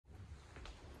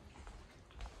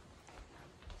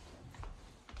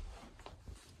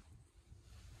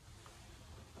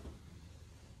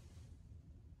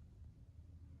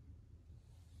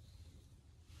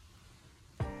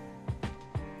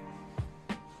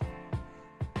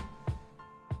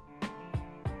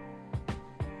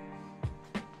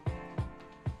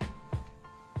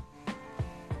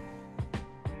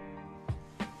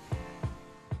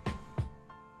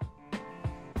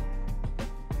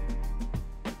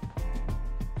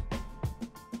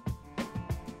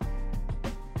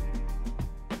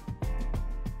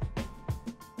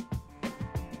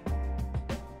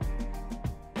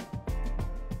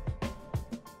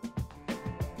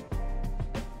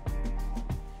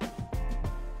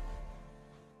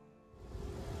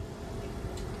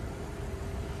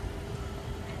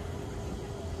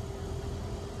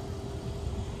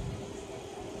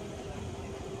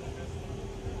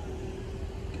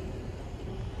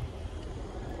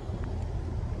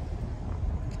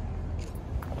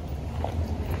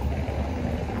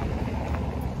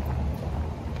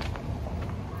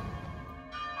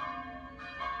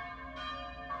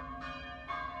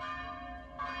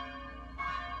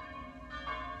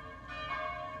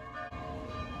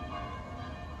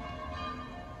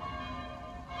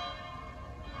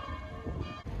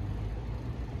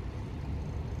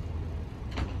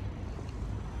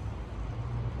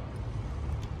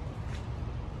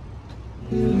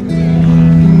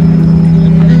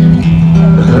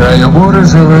Грає море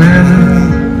зелене,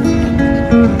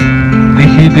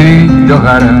 тихий день до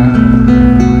гора.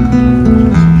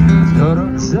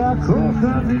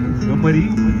 Закоханий в мрії,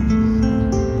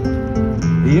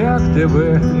 як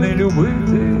тебе не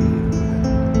любити,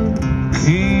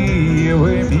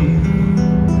 Києве мій.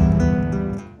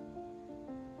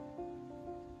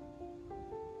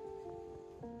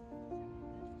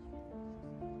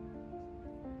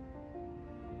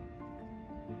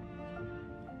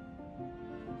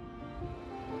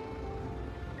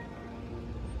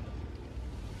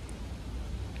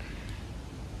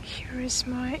 Here is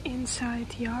my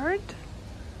inside yard.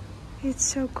 It's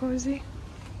so cozy.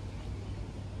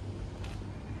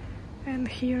 And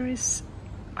here is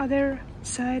other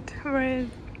side where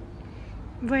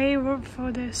way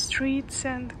for the streets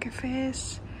and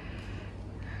cafes.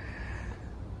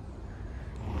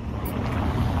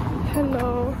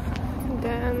 Hello.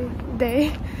 Then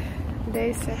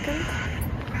day second.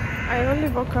 I only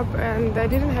woke up and I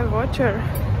didn't have water.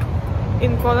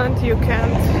 In Poland you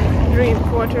can't drink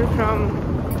water from,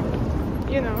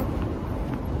 you know,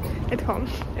 at home.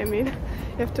 I mean,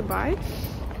 you have to buy.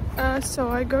 So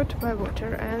I go to buy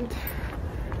water and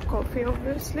coffee,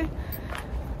 obviously.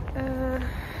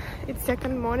 It's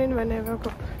second morning when I woke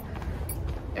up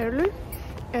early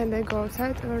and I go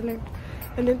outside early.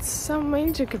 And it's some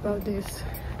magic about this.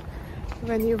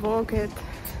 When you walk at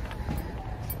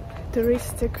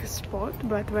touristic spot,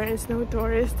 but where it's no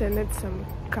tourist and it's some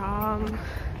calm,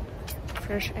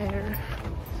 fresh air.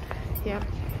 Yeah.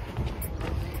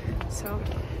 So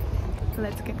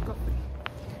let's get coffee.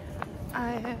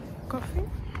 I have coffee.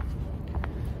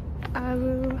 I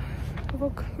will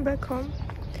walk back home,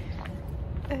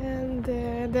 and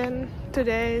then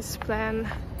today's plan.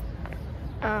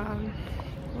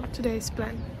 Today's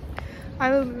plan.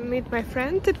 I will meet my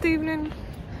friend at the evening,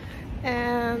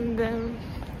 and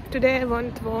today I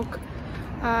want to walk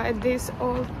at this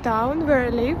old town where I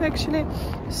live actually,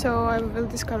 so I will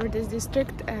discover this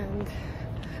district and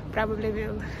probably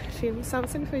will film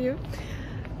something for you.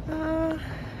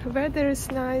 Weather is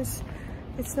nice,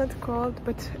 it's not cold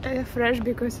but fresh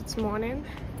because it's morning,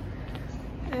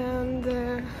 and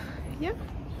yeah.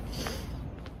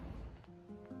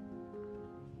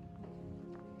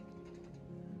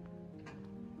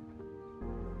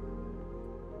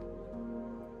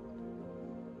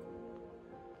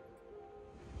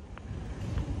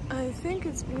 I think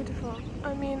it's beautiful.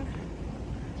 I mean,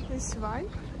 this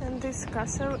vibe and this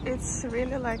castle, it's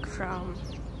really like from,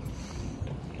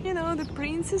 you know, the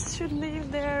princess should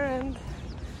live there, and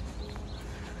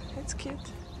it's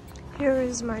cute. Here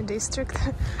is my district.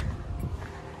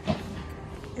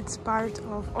 It's part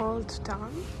of old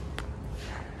town,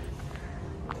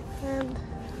 and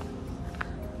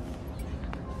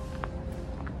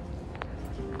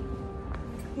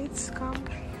it's calm.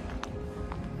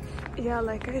 Yeah,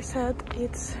 like I said,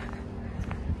 it's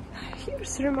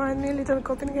here's remind me a little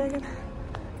Copenhagen.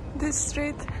 This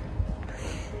street.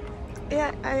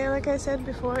 Yeah, like I said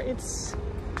before, it's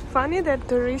funny that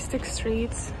touristic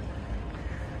streets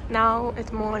now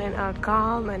at morning are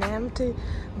calm and empty,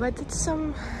 but it's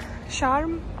some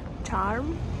charm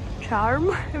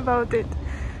about it.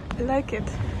 I like it.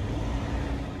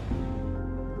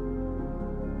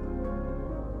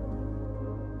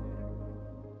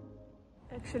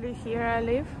 Actually, here I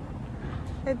live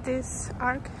at this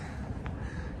arc,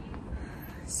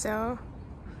 so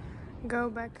go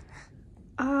back.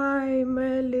 I'm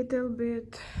a little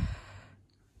bit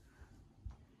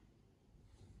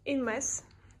in mess,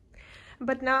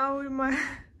 but now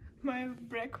my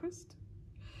breakfast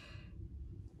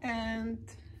and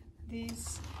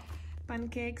these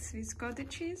pancakes with cottage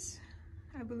cheese,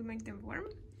 I will make them warm.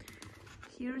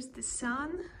 Here's the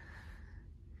sun.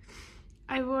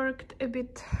 I worked a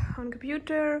bit on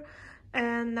computer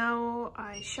and now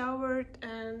I showered,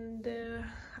 and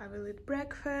I will eat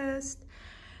breakfast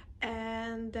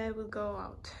and I will go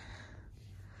out.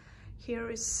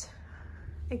 Here is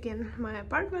again my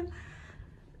apartment,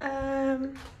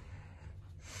 and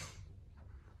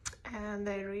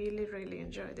I really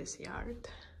enjoy this yard.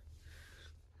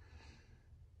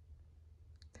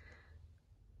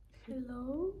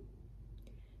 Hello,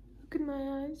 look at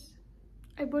my eyes.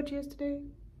 I bought yesterday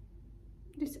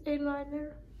this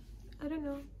eyeliner. I don't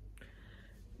know,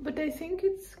 but I think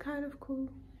it's kind of cool.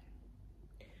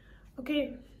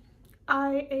 Okay,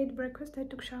 I ate breakfast, I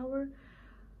took shower.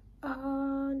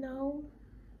 Now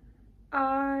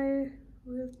I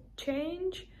will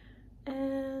change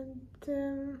and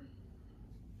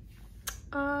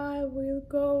I will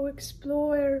go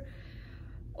explore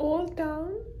Old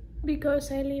Town,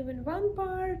 because I live in one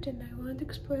part and I want to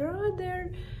explore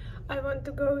other. I want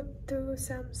to go to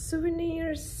some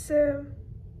souvenirs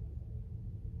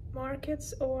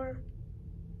markets or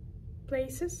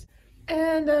places.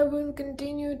 And I will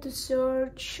continue to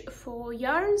search for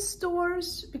yarn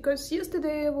stores, because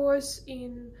yesterday I was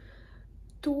in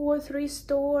 2 or 3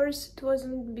 stores. It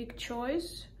wasn't a big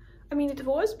choice. I mean, it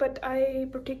was, but I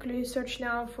particularly search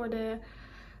now for the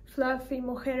fluffy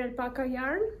mohair alpaca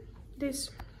yarn.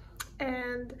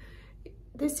 And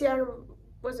this yarn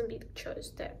was a big choice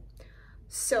there.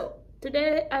 So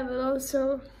today I will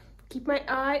also keep my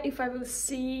eye if I will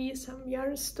see some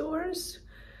yarn stores.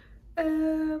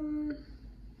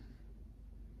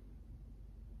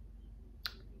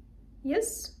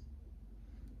 Yes,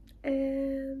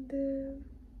 and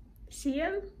see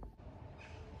ya.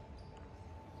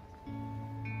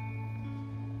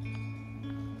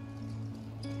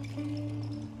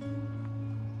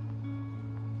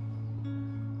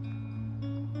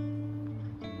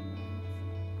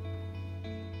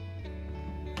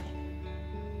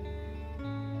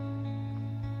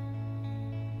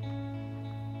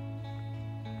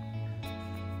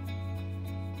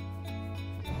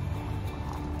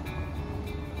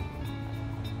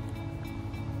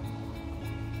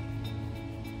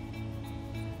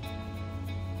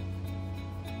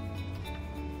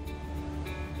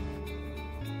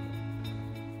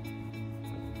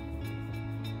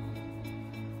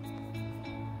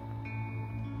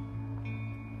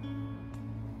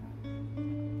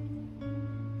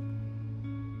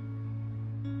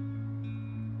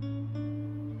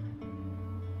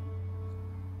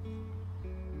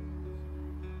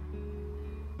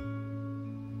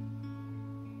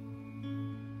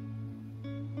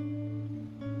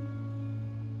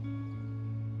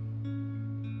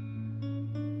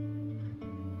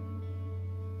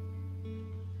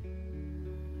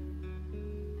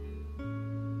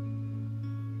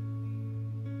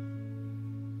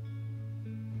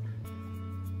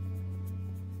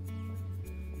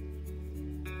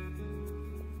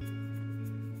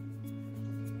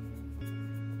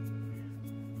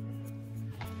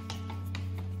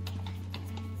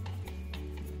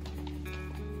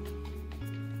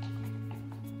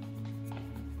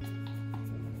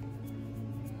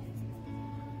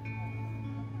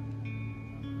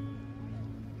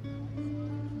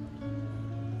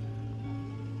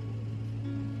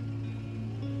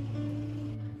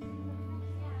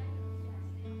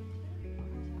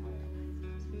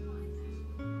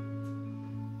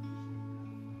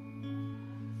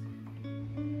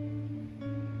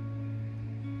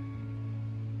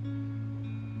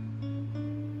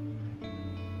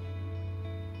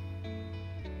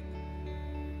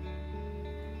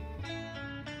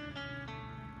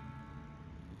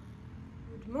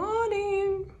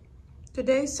 Morning!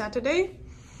 Today is Saturday.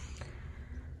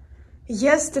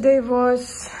 Yesterday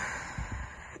was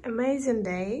amazing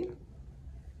day.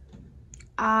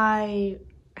 I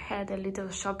had a little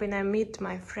shopping. I met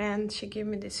my friend. She gave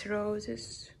me these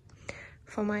roses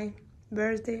for my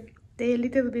birthday. They're a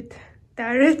little bit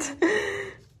tired,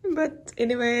 but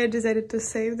anyway, I decided to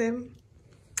save them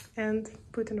and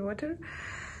put in water.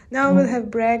 Now we'll have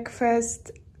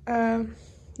breakfast.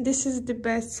 This is the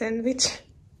best sandwich.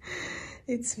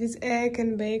 It's with egg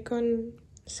and bacon,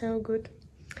 so good.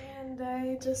 And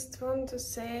I just want to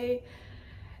say,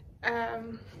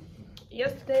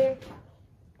 yesterday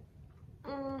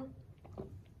I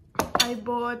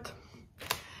bought,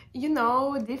 you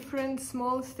know, different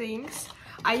small things.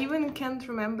 I even can't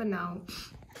remember now,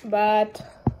 but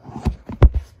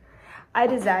I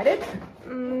decided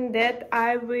that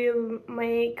I will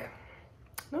make,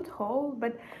 not haul,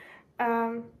 but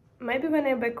maybe when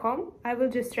I'm back home, I will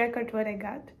just record what I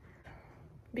got.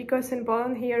 Because in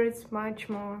Poland here it's much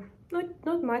more,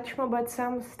 not much more, but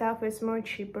some stuff is more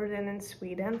cheaper than in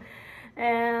Sweden.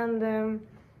 And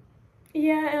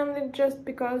yeah, and just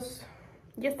because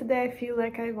yesterday I feel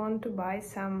like I want to buy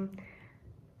some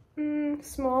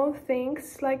small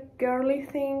things, like girly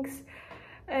things,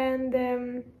 and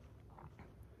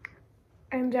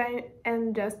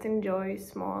just enjoy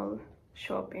small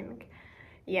shopping.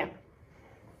 Yeah.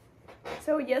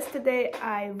 So yesterday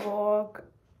I walked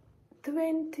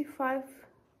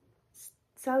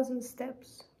 25,000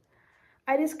 steps.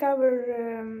 I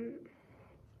discovered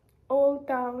Old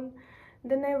Town.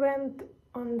 Then I went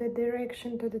on the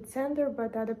direction to the center,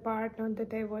 but other part not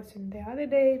that I was in the other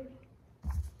day.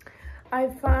 I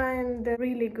find a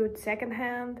really good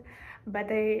secondhand,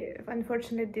 but I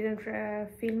unfortunately didn't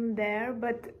film there,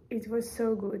 but it was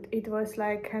so good. It was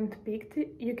like hand-picked,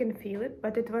 you can feel it,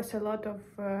 but it was a lot of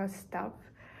stuff.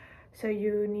 so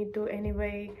you need to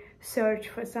anyway search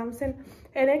for something.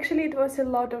 And actually it was a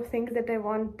lot of things that I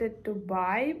wanted to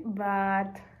buy,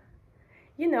 but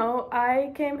you know,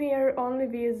 I came here only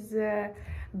with a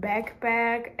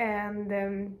backpack,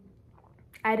 and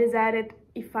I decided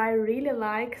if I really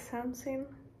like something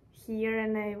here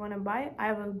and I want to buy,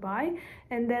 I will buy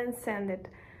and then send it.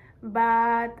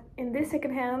 But in this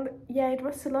secondhand, yeah, it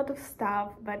was a lot of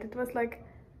stuff, but it was like,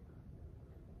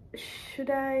 should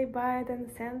I buy it and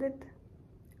send it?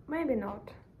 Maybe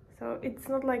not. So it's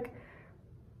not like,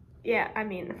 yeah, I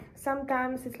mean,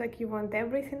 sometimes it's like you want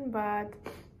everything, but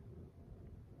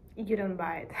you don't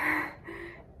buy it.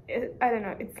 I don't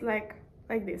know, it's like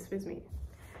this with me.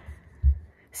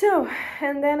 So,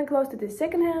 and then close to the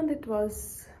secondhand, it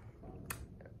was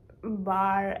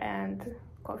bar and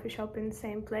coffee shop in the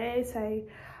same place. I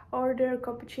ordered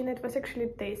cappuccino. It was actually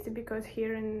tasty because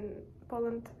here in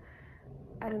Poland,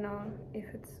 I don't know if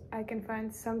I can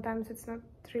find sometimes it's not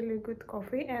really good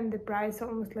coffee, and the price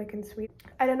almost like in Sweden.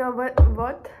 I don't know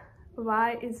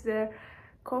why is the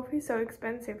coffee so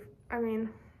expensive? I mean,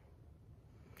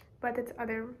 but it's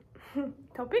other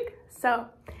topic. So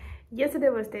yesterday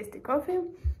was tasty coffee,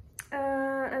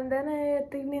 and then I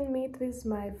at evening meet with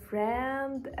my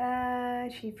friend.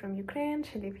 She from Ukraine.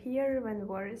 She lived here when the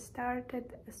war started,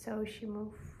 so she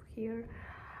moved here,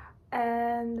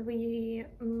 and we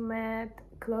met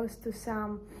close to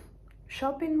some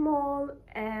shopping mall,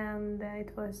 and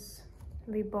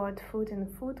we bought food in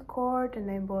the food court, and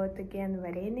I bought again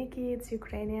vareniki, it's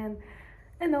Ukrainian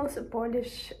and also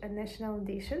Polish national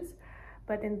dishes,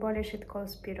 but in Polish it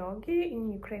calls pierogi,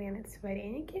 in Ukrainian it's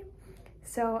vareniki.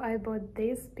 So I bought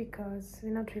this because we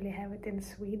not really have it in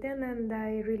Sweden and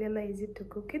I really lazy to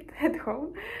cook it at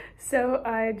home. So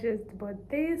I just bought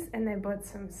this, and I bought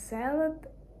some salad.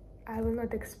 I will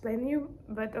not explain you,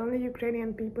 but only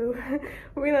Ukrainian people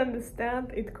will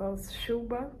understand. It calls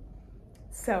shuba.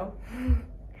 So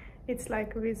it's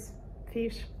like with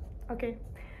fish. Okay.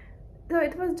 So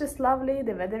it was just lovely.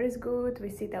 The weather is good. We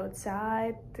sit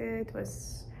outside. It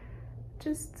was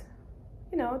just,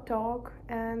 you know, talk.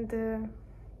 And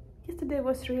yesterday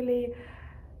was really,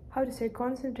 how to say,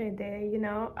 concentrate day. You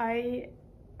know, I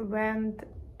went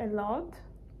a lot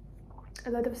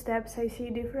of steps. I see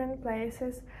different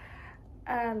places.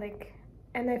 And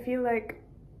I feel like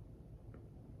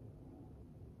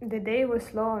the day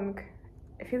was long.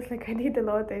 It feels like I did a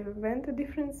lot. I went to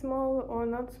different small or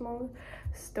not small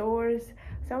stores.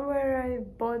 Somewhere I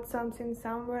bought something,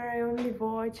 somewhere I only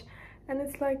watch, and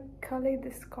it's like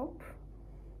kaleidoscope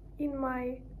in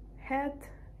my head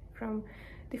from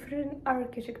different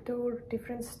architecture,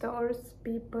 different stores,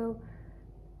 people.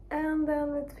 And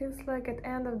then it feels like at the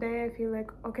end of the day, I feel like,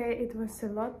 okay, it was a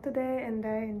lot today and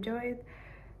I enjoy it,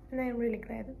 and I'm really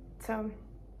glad. So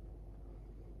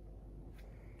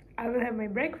I will have my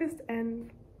breakfast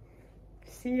and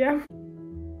see ya.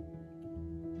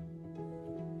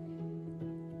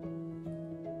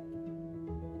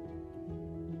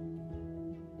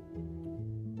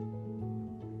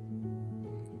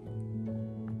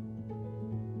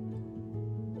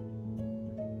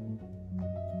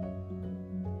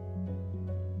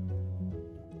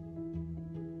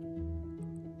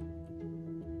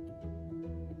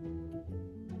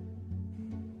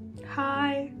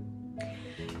 Hi,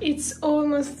 it's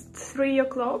almost 3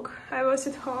 o'clock. I was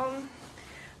at home.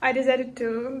 I decided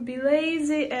to be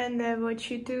lazy and watch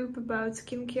YouTube about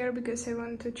skincare because I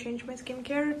want to change my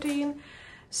skincare routine.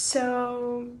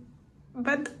 So,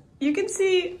 but you can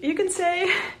say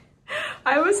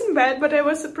I was in bed, but I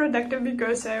was productive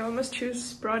because I almost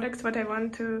choose products what I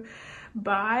want to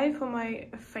buy for my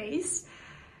face.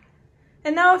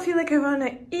 And now I feel like I want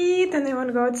to eat and I want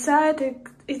to go outside.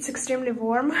 It's extremely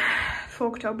warm for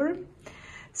October.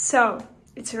 So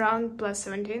it's around plus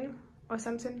 17 or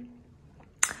something.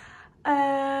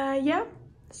 Yeah,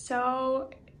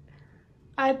 so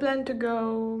I plan to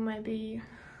go maybe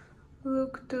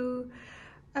look to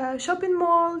a shopping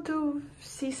mall to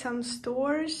see some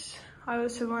stores. I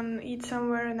also want to eat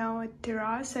somewhere now at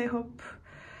terrace. I hope,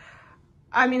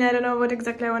 I mean, I don't know what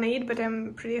exactly I want to eat, but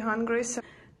I'm pretty hungry. So,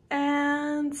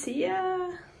 and see ya.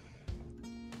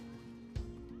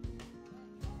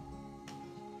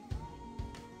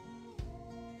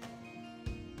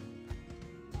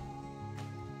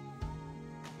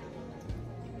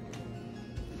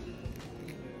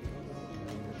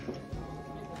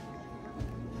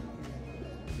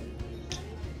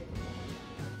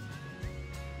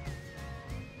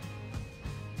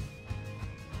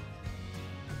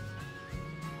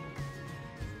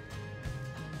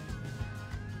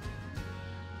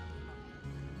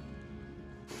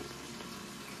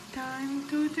 Time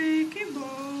to take a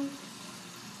bath.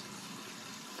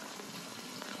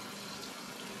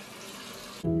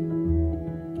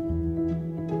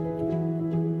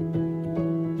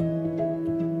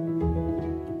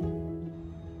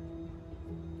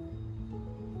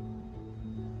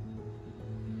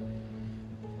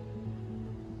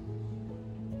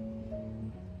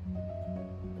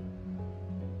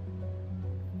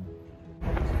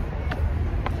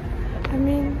 I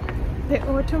mean, the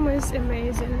autumn is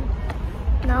amazing.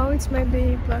 Now it's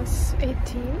maybe plus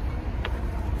 18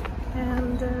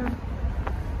 and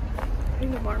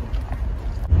really warm.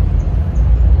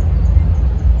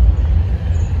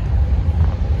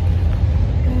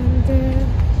 And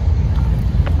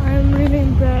I'm really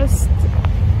impressed.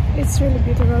 It's really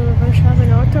beautiful in Warsaw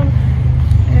in autumn,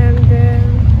 and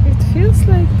it feels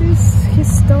like this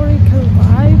historical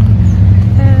vibe,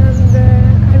 and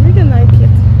I really like it.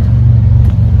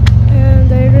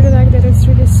 And I really like that it's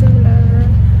really similar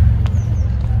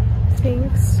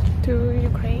things to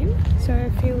Ukraine, so I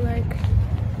feel like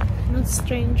I'm not a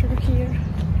stranger here.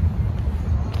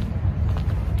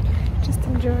 Just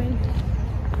enjoying.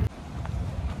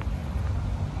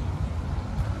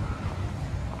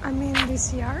 I mean,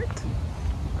 this yard,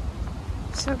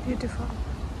 so beautiful.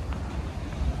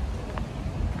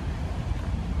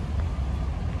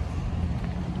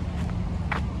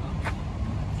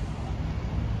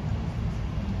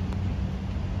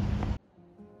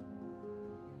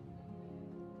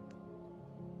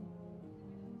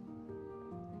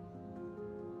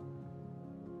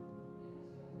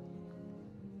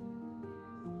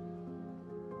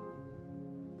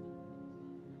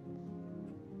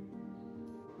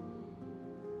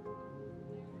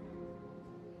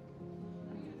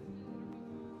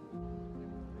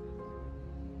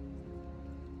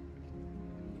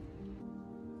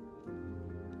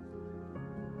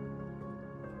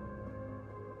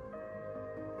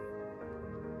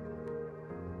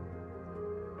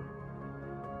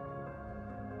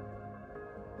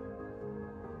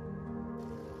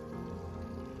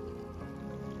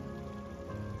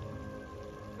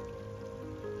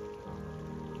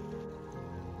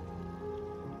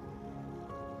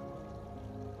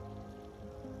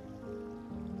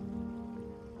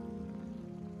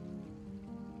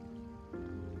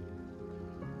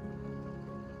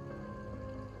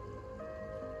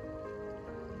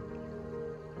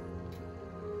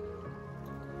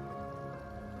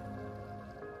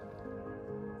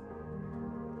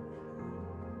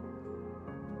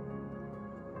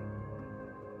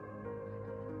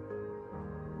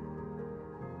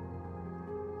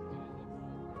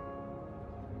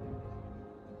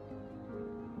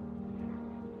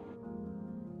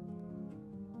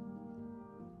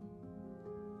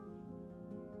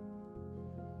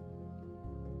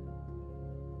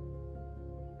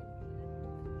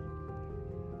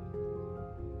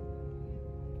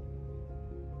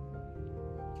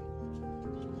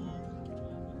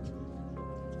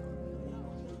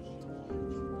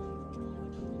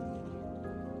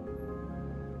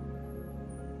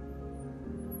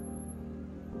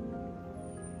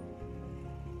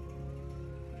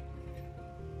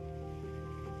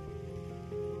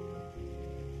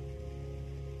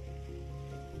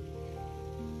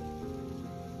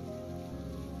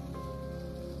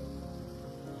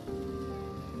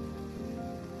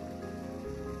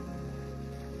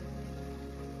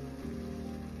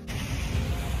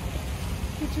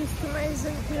 It's just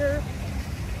amazing here.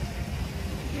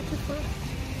 Beautiful.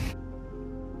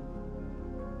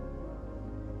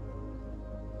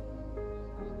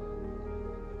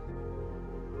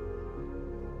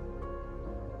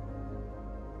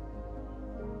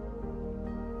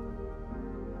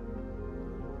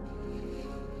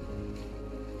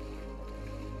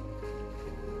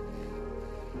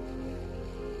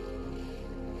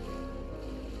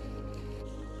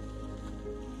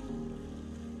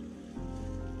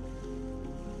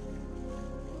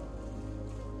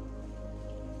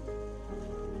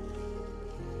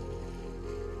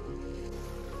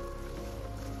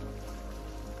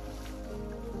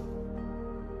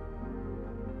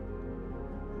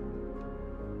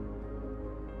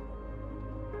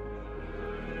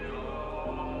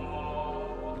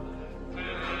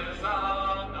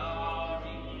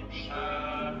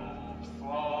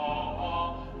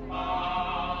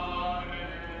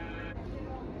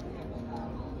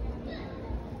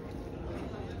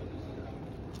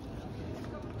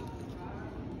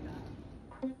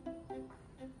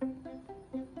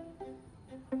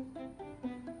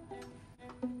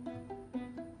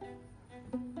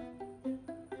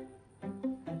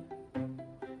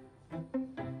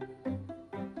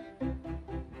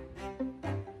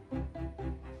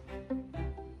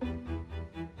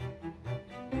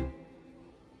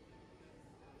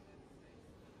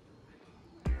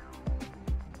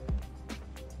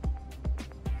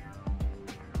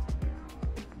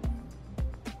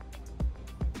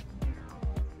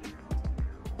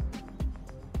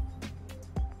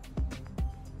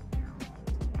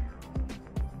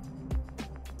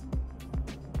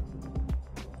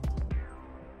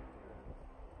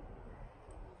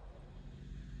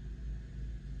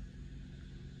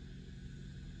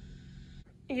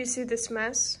 you see this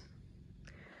mess.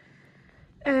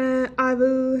 I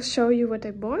will show you what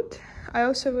I bought. I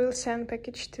also will send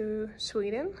package to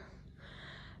Sweden.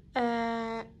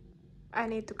 I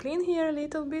need to clean here a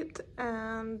little bit,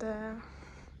 and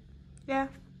yeah,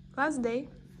 last day.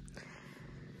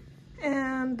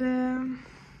 And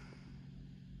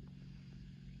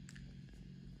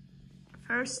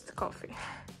first coffee.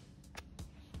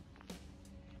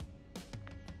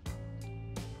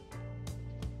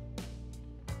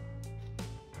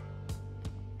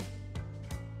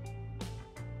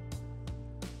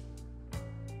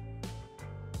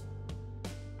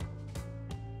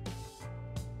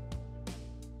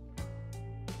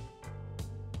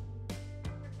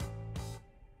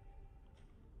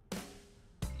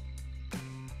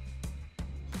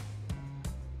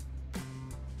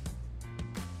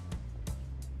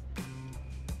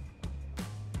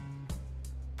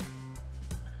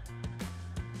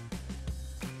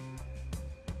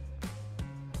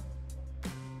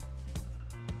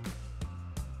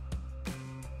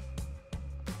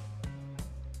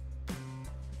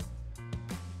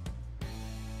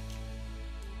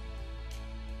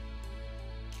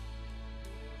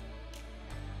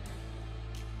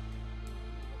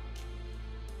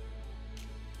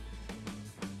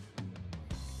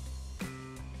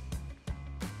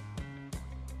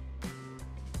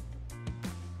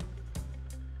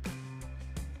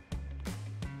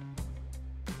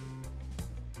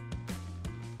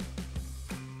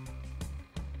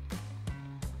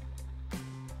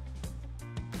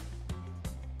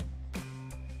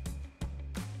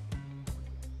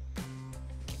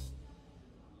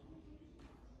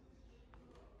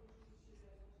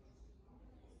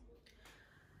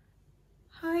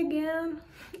 Hi again,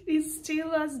 it's still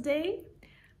last day.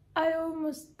 I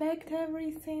almost packed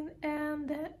everything,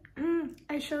 and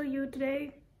I show you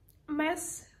today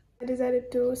mess. I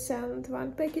decided to send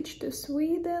one package to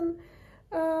Sweden,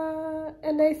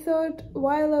 and I thought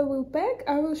while I will pack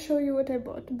I will show you what I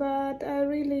bought, but I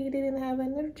really didn't have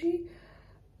energy,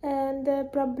 and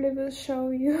probably will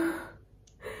show you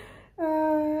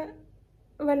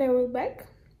when I will back.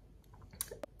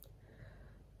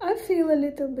 I feel a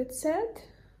little bit sad.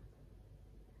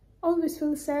 Always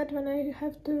feel sad when I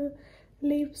have to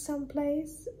leave some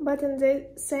place, but at the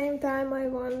same time I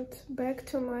want back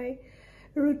to my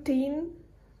routine.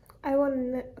 I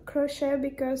want crochet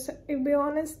because, to be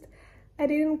honest, I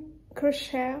didn't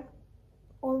crochet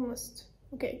almost.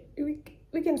 Okay,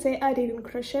 we can say I didn't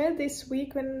crochet this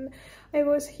week when I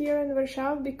was here in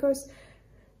Warsaw, because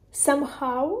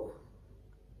somehow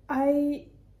I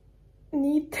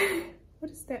need what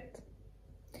is that?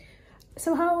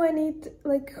 Somehow I need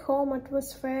like home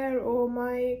atmosphere or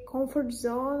my comfort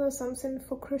zone or something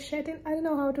for crocheting. I don't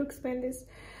know how to explain this.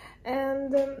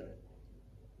 And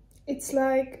it's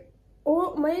like,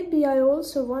 or maybe I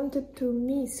also wanted to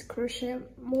miss crochet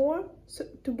more, so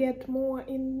to get more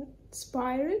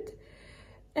inspired,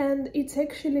 and it's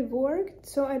actually worked.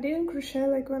 So I didn't crochet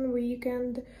like 1 week,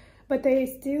 but I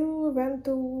still went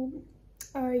to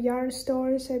yarn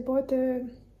stores. I bought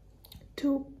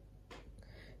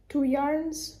two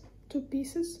yarns, 2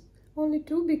 pieces, only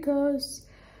 2, because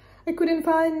I couldn't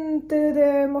find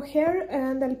the mohair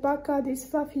and alpaca, this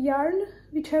fluffy yarn,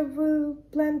 which I will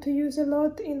plan to use a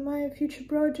lot in my future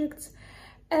projects,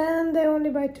 and I only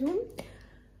buy 2.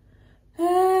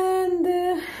 And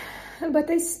but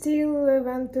I still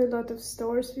went to a lot of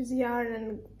stores with yarn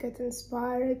and get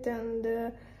inspired, and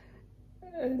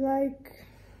like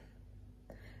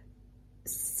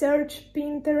search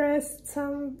Pinterest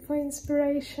some for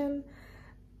inspiration,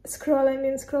 scroll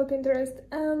Pinterest,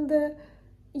 and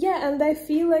yeah, and I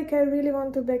feel like I really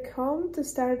want to back home to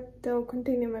start to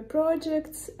continue my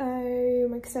projects.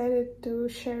 I'm excited to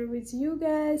share with you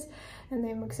guys, and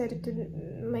I'm excited to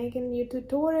make a new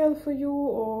tutorial for you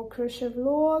or crochet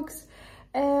vlogs,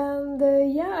 and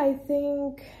yeah, I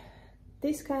think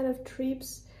this kind of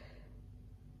trips,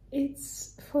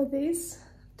 it's for this,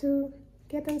 to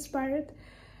get inspired.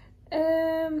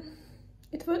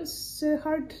 It was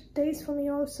hard days for me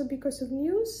also because of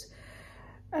news,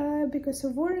 because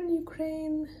of war in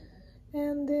Ukraine,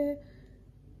 and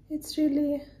it's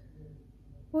really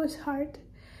was hard.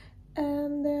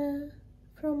 And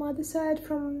from other side,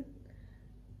 from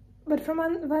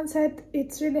one side,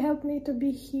 it's really helped me to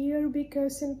be here,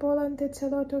 because in Poland it's a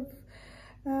lot of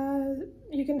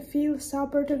you can feel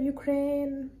support of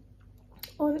Ukraine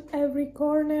on every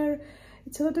corner.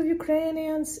 It's a lot of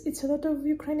Ukrainians, it's a lot of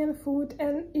Ukrainian food,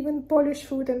 and even Polish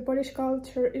food and Polish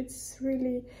culture. It's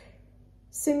really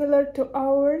similar to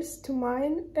ours, to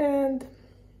mine, and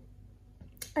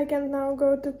I can now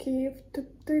go to Kiev, to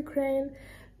Ukraine,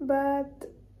 but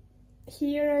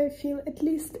here I feel at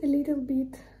least a little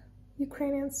bit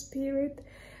Ukrainian spirit,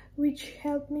 which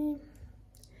helped me.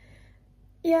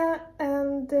 Yeah,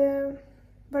 and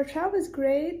Warsaw is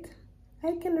great.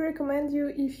 I can recommend you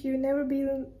if you never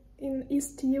been in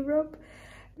East Europe.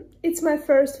 It's my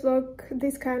first vlog,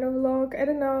 this kind of vlog, I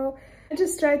don't know. I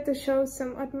just tried to show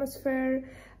some atmosphere.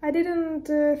 I didn't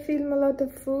film a lot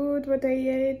of food, what I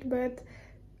ate, but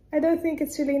I don't think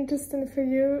it's really interesting for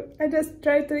you. I just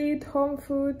try to eat home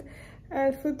food,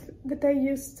 food that I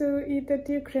used to eat at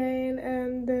Ukraine,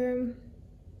 and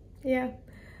yeah.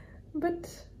 But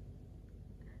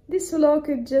this vlog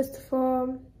is just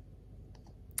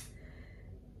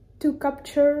to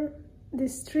capture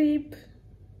this trip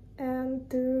and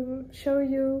to show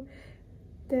you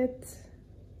that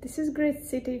this is a great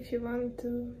city if you want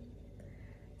to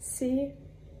see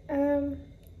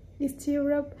East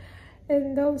Europe.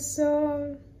 And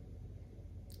also,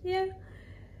 yeah,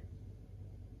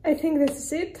 I think this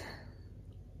is it.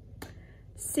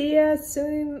 See ya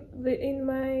soon in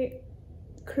my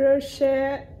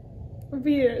crochet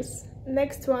videos.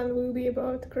 Next one will be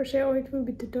about crochet, or it will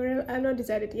be tutorial. I'm not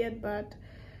decided yet, but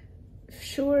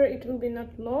sure it will be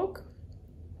not vlog.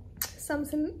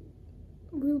 Something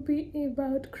will be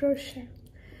about crochet.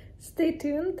 Stay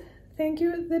tuned. Thank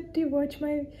you that you watch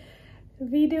my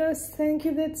videos. Thank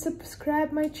you that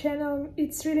subscribe my channel.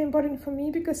 It's really important for me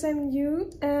because I'm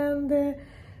new, and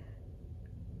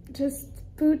just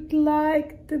put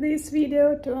like to this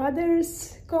video, to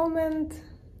others, comment,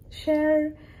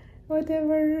 share,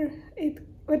 whatever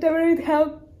it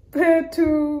helps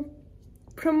to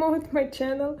promote my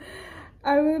channel.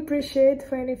 I will appreciate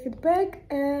for any feedback,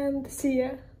 and see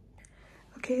ya.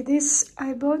 Okay, this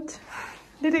I bought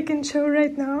that I can show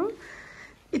right now.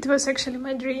 It was actually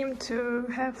my dream to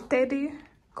have teddy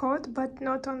coat, but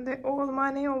not on the all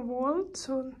money or wall,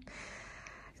 so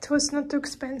it was not too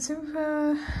expensive,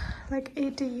 like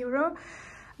 80 euro,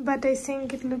 but I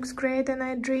think it looks great, and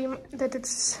I dream that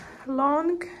it's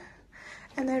long,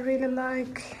 and I really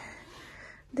like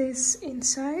this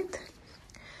inside,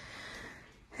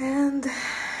 and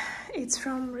it's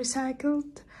from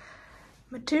recycled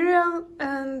material,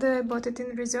 and I bought it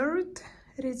in Reserved.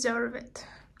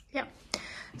 Yeah,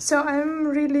 so I'm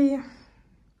really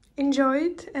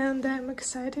enjoyed, and I'm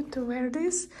excited to wear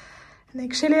this. And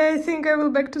actually I think I will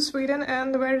back to Sweden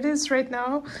and wear this right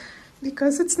now,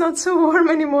 because it's not so warm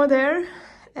anymore there.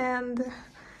 And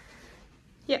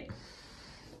yeah,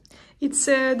 it's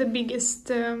the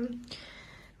biggest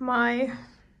my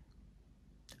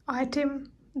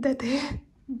item that I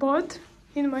bought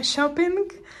in my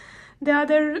shopping. The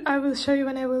other I will show you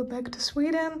when I will back to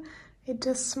Sweden. It's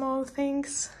just small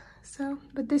things, so,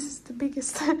 but this is the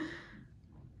biggest.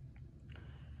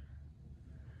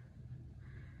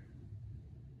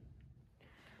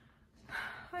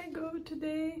 I go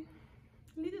today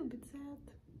a little bit sad.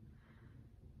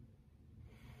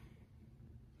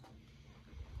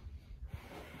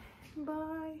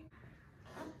 Bye.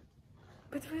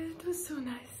 But it was so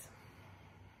nice.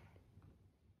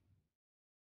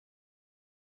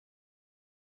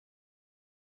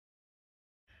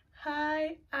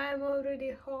 Hi, I'm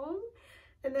already home,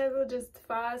 and I will just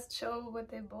fast show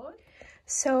what I bought.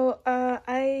 So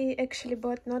I actually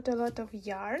bought not a lot of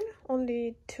yarn,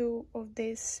 only 2 of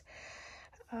this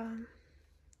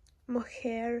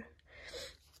mohair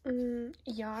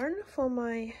yarn for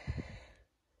my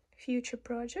future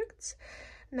projects.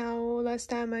 Now, last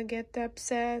time I get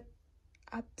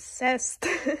obsessed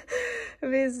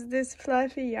with this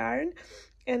fluffy yarn,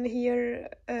 and here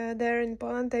there in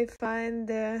Poland I find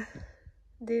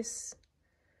these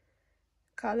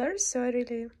colors, so I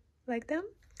really like them.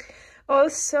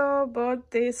 Also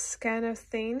bought this kind of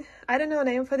thing. I don't know the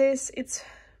name for this. It's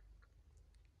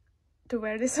to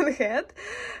wear this on the head.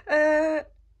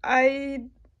 I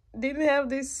didn't have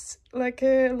this like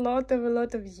a lot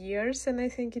of years, and I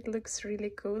think it looks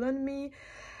really cool on me,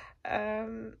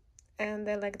 and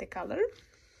I like the color.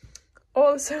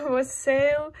 Also was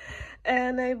sale,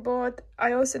 and I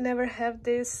also never have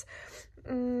this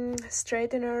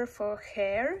straightener for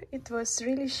hair. It was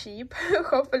really cheap.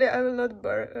 Hopefully I will not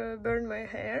burn my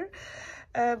hair,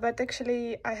 but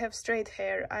actually I have straight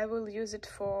hair. I will use it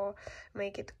for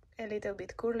make it a little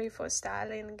bit curly for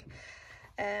styling,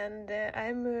 and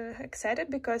I'm excited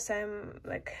because I'm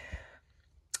like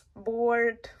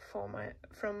bored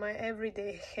from my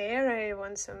everyday hair. I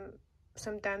want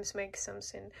sometimes make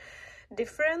something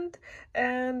different,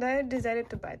 and I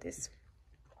decided to buy this.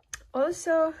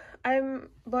 Also, I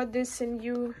bought this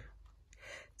new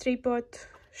tripod,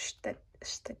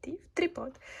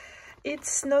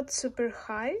 It's not super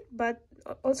high, but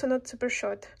also not super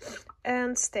short,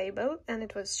 and stable, and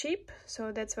it was cheap,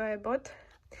 so that's why I bought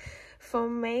for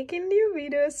making new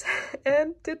videos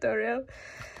and tutorial.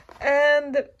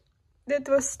 And that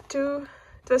was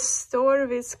the store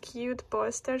with cute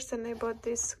posters, and I bought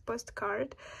this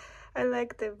postcard. I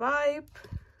like the vibe,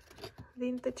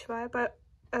 vintage vibe.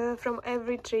 From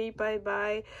every trip I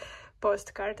buy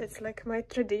postcard. It's like my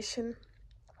tradition.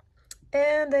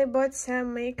 And I bought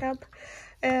some makeup.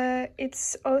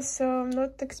 It's also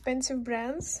not expensive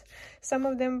brands. Some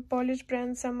of them Polish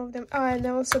brands, some of them... Oh, and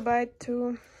I also buy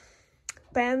 2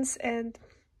 pens and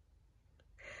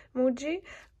Muji.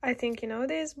 I think you know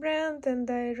this brand,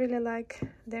 and I really like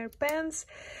their pens.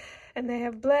 And they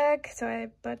have black, so I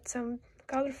bought some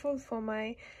colorful for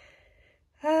my...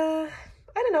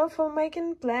 I don't know, for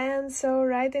making plans, so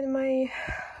write in my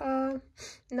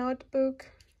notebook.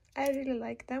 I really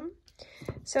like them.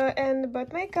 So,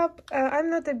 but makeup, I'm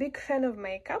not a big fan of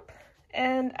makeup,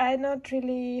 and I not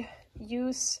really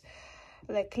use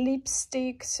like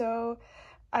lipstick, so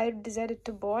I decided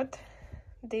to bought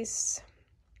this.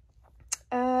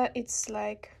 It's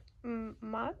like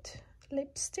matte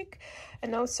lipstick,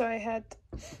 and also I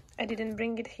didn't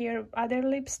bring it here, other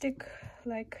lipstick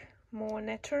like more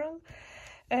natural.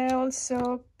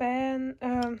 Also pen,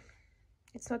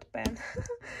 it's not pen,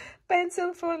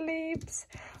 pencil for lips,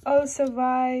 also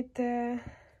white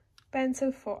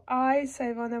pencil for eyes.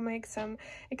 I wanna make some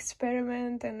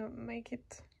experiment and make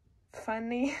it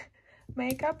funny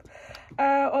makeup.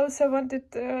 Also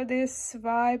wanted this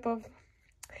vibe of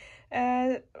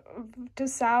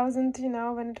 2000, you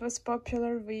know, when it was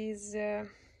popular with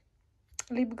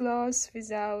lip gloss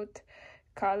without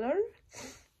color.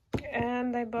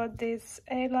 And I bought this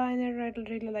eyeliner. I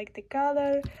really like the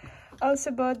color.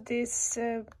 Also bought this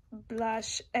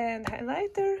blush and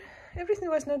highlighter. Everything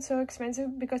was not so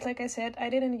expensive because, like I said, I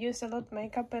didn't use a lot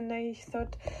makeup, and I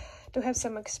thought to have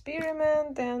some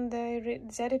experiment, and I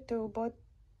decided to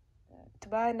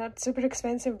buy not super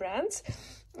expensive brands,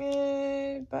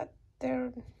 but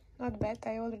they're not bad.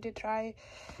 I already tried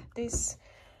this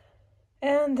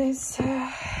and this,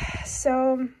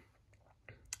 so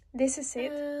this is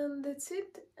it, and that's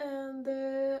it. And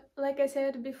like I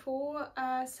said before,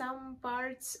 some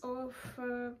parts of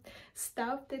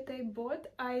stuff that I bought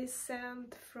I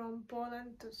sent from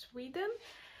Poland to Sweden.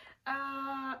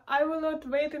 I will not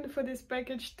waiting for this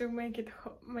package to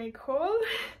make whole.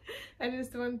 I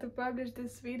just want to publish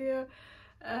this video,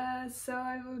 so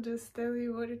I will just tell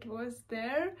you what it was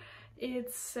there.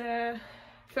 It's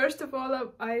first of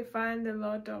all, I find a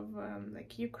lot of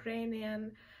like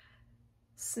Ukrainian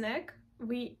snack.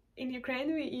 In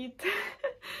Ukraine we eat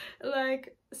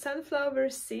like sunflower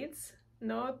seeds,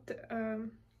 not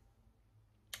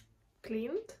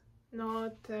cleaned,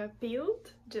 not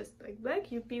peeled, just like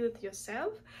black. You peel it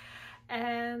yourself,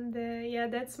 and yeah,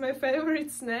 that's my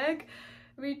favorite snack,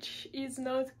 which is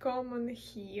not common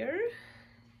here.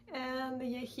 And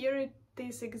yeah, here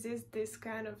exists this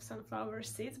kind of sunflower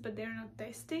seeds, but they're not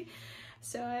tasty.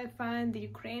 So I find the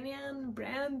Ukrainian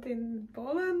brand in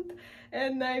Poland,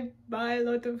 and I buy a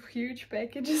lot of huge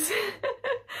packages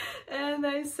and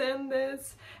I send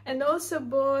this. And also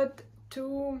bought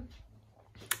 2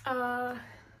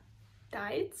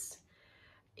 tights.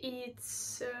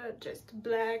 It's just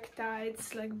black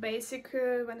tights, like basic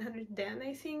 110,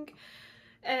 I think.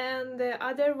 And the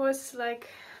other was like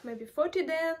maybe 40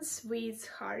 dance with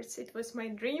hearts. It was my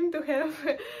dream to have.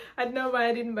 I don't know why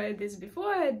I didn't buy this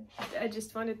before. I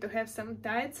just wanted to have some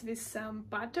tights with some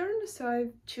pattern, so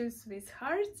I choose with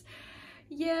hearts.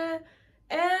 Yeah,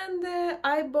 and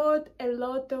I bought a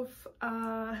lot of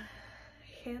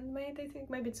handmade, I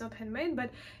think. Maybe it's not handmade, but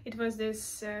it was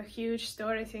this huge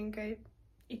store. I think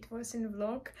it was in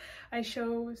vlog. I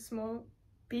show a small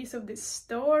piece of this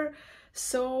store.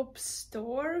 Soap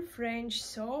store, French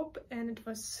soap, and it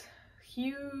was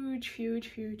huge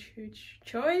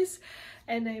choice,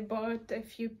 and I bought a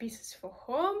few pieces for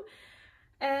home.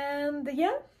 And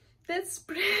yeah, that's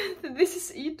this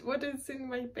is it, what is in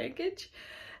my package.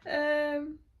 I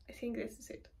think this is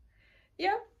it.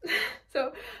 Yeah.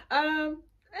 So I'm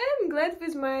glad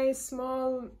with my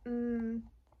small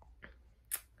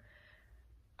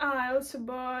I also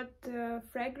bought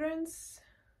fragrance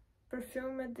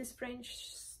perfume at this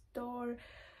French store.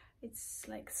 It's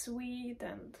like sweet,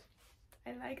 and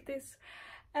I like this.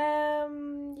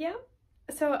 Yeah,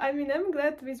 so I mean, I'm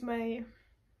glad with my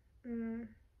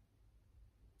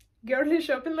girly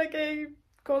shopping, like I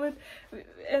call it.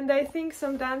 And I think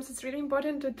sometimes it's really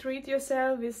important to treat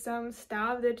yourself with some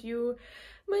stuff that you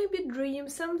maybe dream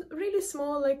some really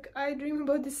small, like I dream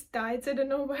about these tights. I don't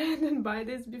know why I didn't buy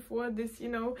this before, this, you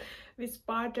know, this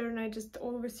pattern I just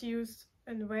always use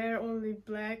and wear only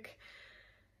black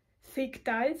thick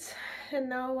tights, and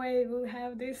now I will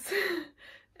have this.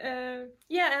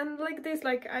 Yeah, and like this,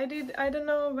 like I don't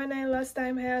know when I last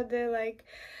time had the like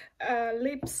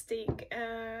lipstick,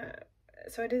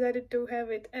 so I decided to have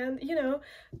it. And you know,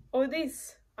 oh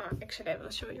this, actually I will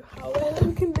show you how I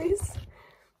look in this.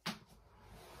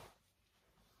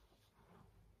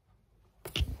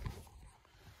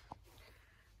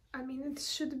 I mean, it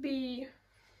should be,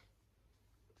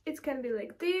 it can be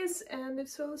like this, and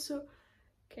it's also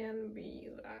can be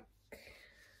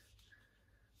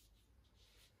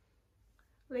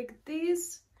like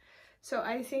this. So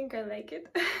I think I like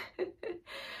it.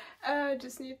 I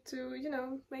just need to, you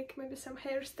know, make maybe some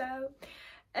hairstyle.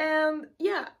 And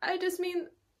yeah, I just mean,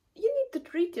 you need to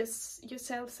treat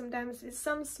yourself sometimes. It's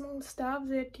some small stuff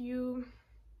that you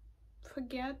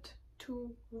forget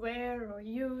to wear or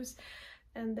use,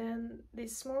 and then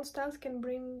these small stuff can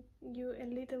bring you a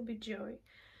little bit joy.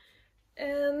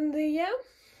 And yeah,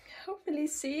 hopefully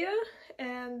see you.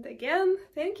 And again,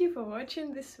 thank you for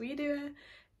watching this video,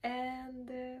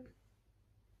 and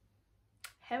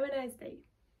have a nice day.